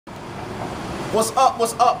What's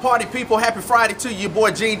up, party people? Happy Friday to you, your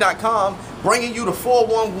boy Gene.com, bringing you the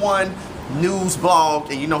 411 news blog.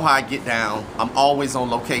 And you know how I get down. I'm always on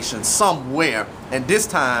location somewhere. And this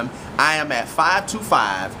time, I am at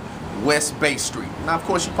 525 West Bay Street. Now, of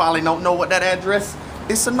course, you probably don't know what that address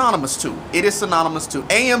is synonymous to. It is synonymous to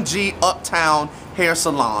AMG Uptown Hair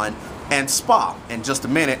Salon and Spa. In just a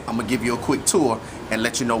minute, I'm going to give you a quick tour and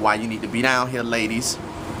let you know why you need to be down here, ladies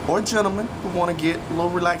or gentlemen who want to get a little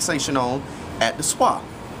relaxation on at the spa.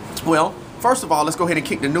 Well, first of all, let's go ahead and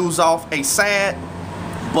kick the news off. A sad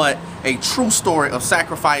but a true story of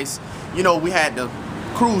sacrifice. You know, we had the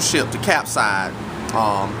cruise ship to capsize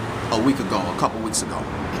a couple weeks ago.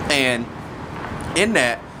 And in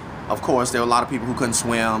that, of course, there were a lot of people who couldn't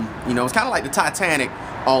swim. You know, it's kind of like the Titanic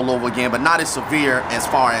all over again, but not as severe as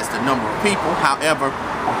far as the number of people. However,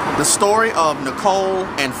 the story of Nicole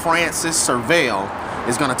and Francis Servell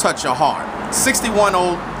is going to touch your heart.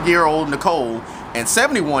 61-year-old Nicole and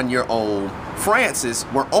 71-year-old Francis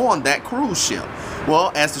were on that cruise ship.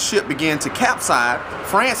 Well, as the ship began to capsize,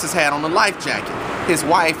 Francis had on a life jacket. His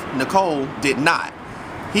wife, Nicole, did not.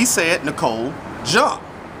 He said, "Nicole, jump."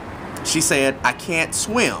 She said, "I can't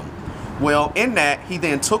swim." Well, in that, he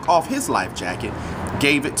then took off his life jacket,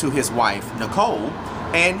 gave it to his wife, Nicole,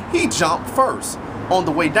 and he jumped first. On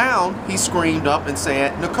the way down, he screamed up and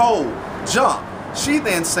said, "Nicole, jump." She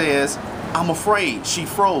then says, "I'm afraid." She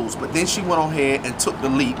froze, but then she went on ahead and took the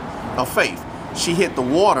leap of faith. She hit the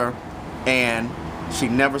water and she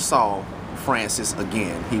never saw Francis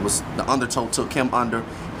again. The undertow took him under.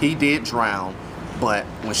 He did drown, but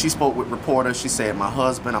when she spoke with reporters, she said, "My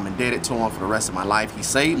husband, I'm indebted to him for the rest of my life. He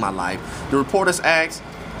saved my life." The reporters asked,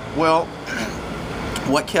 "Well,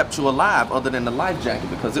 what kept you alive other than the life jacket?"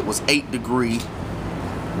 Because it was 8-degree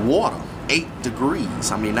water. 8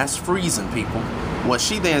 degrees. I mean, that's freezing, people. What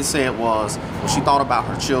she then said was, when she thought about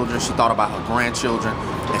her children, she thought about her grandchildren,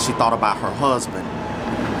 and she thought about her husband.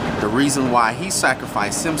 The reason why he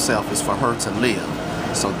sacrificed himself is for her to live.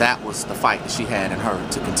 So that was the fight that she had in her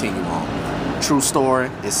to continue on. True story.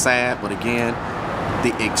 It's sad, but again,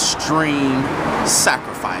 the extreme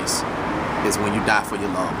sacrifice is when you die for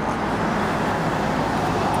your loved one.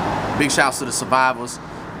 Big shouts to the survivors.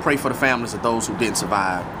 Pray for the families of those who didn't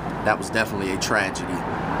survive. That was definitely a tragedy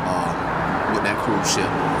with that cruise ship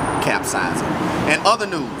capsizing. And other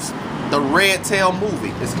news, the Red Tail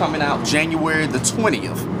movie is coming out January the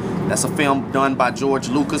 20th. That's a film done by George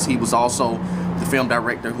Lucas. He was also the film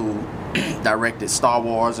director who directed Star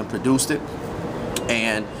Wars and produced it.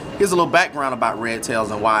 And here's a little background about Red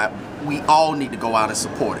Tails and why we all need to go out and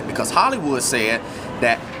support it. Because Hollywood said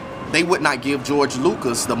that they would not give George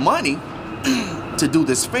Lucas the money to do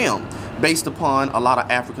this film, based upon a lot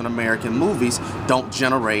of African American movies don't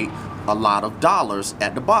generate a lot of dollars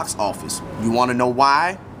at the box office. You want to know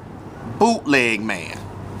why? Bootleg man.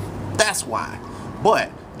 That's why.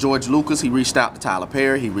 But George Lucas, he reached out to Tyler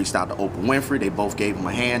Perry, he reached out to Oprah Winfrey. They both gave him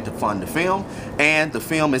a hand to fund the film, and the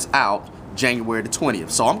film is out January the 20th.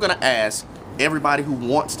 So I'm going to ask everybody who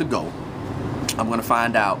wants to go. I'm going to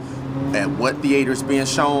find out at what theater is being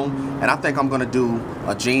shown, and I think I'm going to do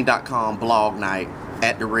a Gene.com blog night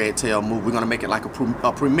at the Red Tail movie. We're going to make it like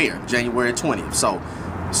a premiere, January 20th. So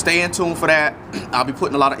stay in tune for that. I'll be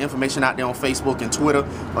putting a lot of information out there on Facebook and Twitter,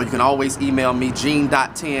 or you can always email me,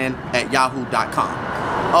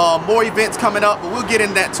 gene.10@yahoo.com. More events coming up, but we'll get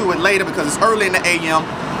into that to it later because it's early in the AM.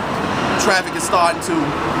 Traffic is starting to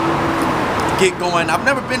get going. I've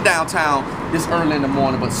never been downtown this early in the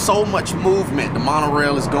morning, but so much movement. The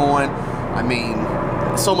monorail is going. I mean,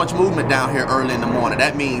 so much movement down here early in the morning.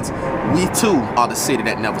 That means we too are the city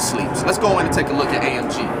that never sleeps. Let's go in and take a look at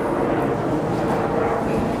AMG.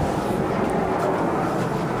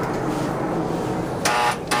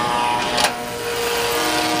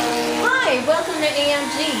 Hi, welcome to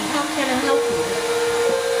AMG. How can I help you?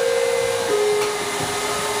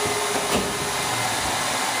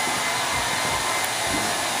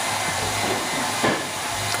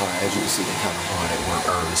 As you can see, they kind of hard at work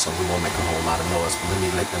early, so we won't make a whole lot of noise. But let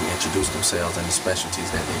me let them introduce themselves and the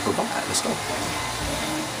specialties that they provide. Let's go.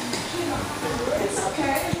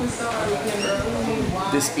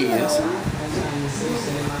 This is.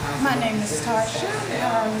 My name is Tarsha.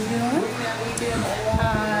 How are you doing?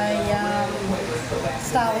 I am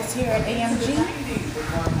stylist here at AMG.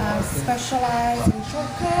 I specialize in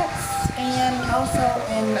shortcuts and also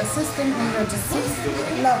in assisting in your deceased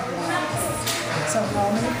loved ones. So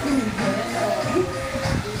call me if you need me.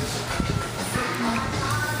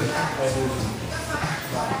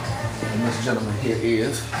 And this gentleman here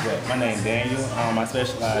is. Yeah, my name is Daniel. I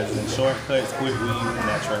specialize in shortcuts, quick weave, and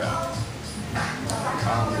natural.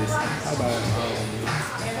 How about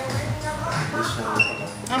this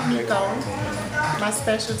Miko. My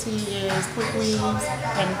specialty is quick weaves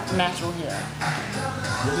and natural hair.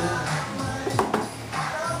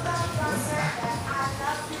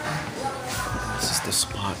 This is the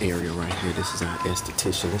spa area right here. This is our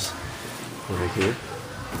estheticianist right here.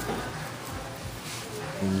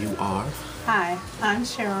 And you are? Hi, I'm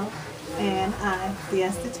Cheryl, and I'm the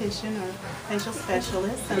esthetician or facial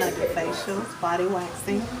specialist, and I do facials, body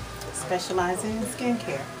waxing, specializing in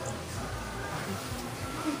skincare.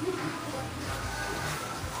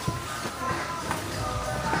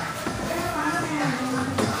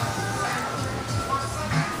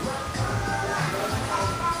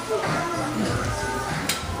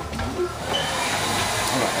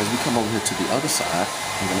 Alright, as we come over here to the other side,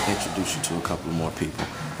 I'm going to introduce you to a couple more people,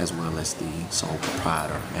 as well as the sole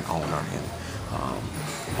proprietor and owner and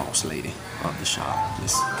boss lady of the shop,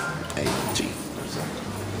 Miss AMG.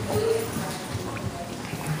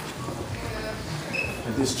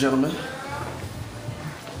 And this gentleman?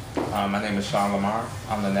 My name is Sean Lamar.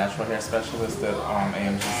 I'm the natural hair specialist at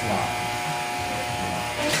AMG Salon.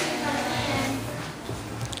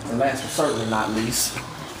 And last but certainly not least,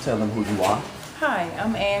 tell them who you are. Hi,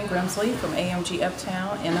 I'm Ann Grimsley from AMG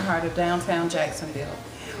Uptown in the heart of downtown Jacksonville,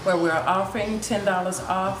 where we're offering $10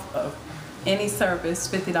 off of any service,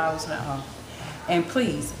 $50 off. And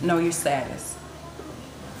please know your status.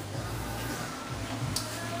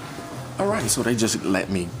 Alrighty, so they just let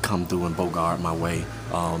me come through and bogart my way.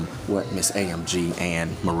 What Miss AMG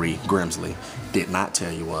and Marie Grimsley did not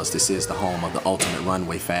tell you was this is the home of the Ultimate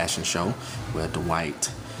Runway Fashion Show, where Dwight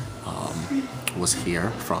was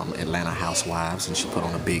here from Atlanta Housewives, and she put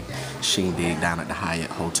on a big shindig down at the Hyatt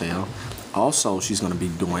Hotel. Also, she's going to be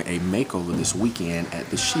doing a makeover this weekend at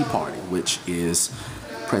the She Party, which is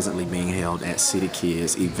presently being held at City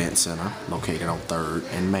Kids Event Center, located on 3rd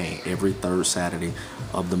and Main. Every third Saturday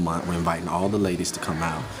of the month, we're inviting all the ladies to come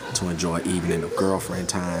out to enjoy an evening of girlfriend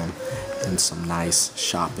time and some nice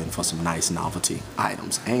shopping for some nice novelty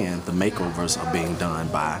items. And the makeovers are being done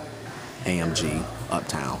by AMG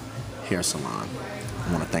Uptown Hair Salon.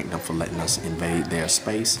 I want to thank them for letting us invade their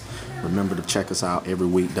space. Remember to check us out every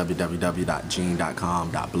week,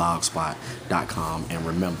 www.gene.com.blogspot.com. And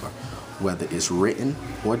remember, whether it's written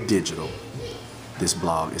or digital, this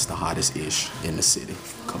blog is the hottest ish in the city.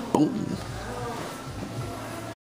 Kaboom!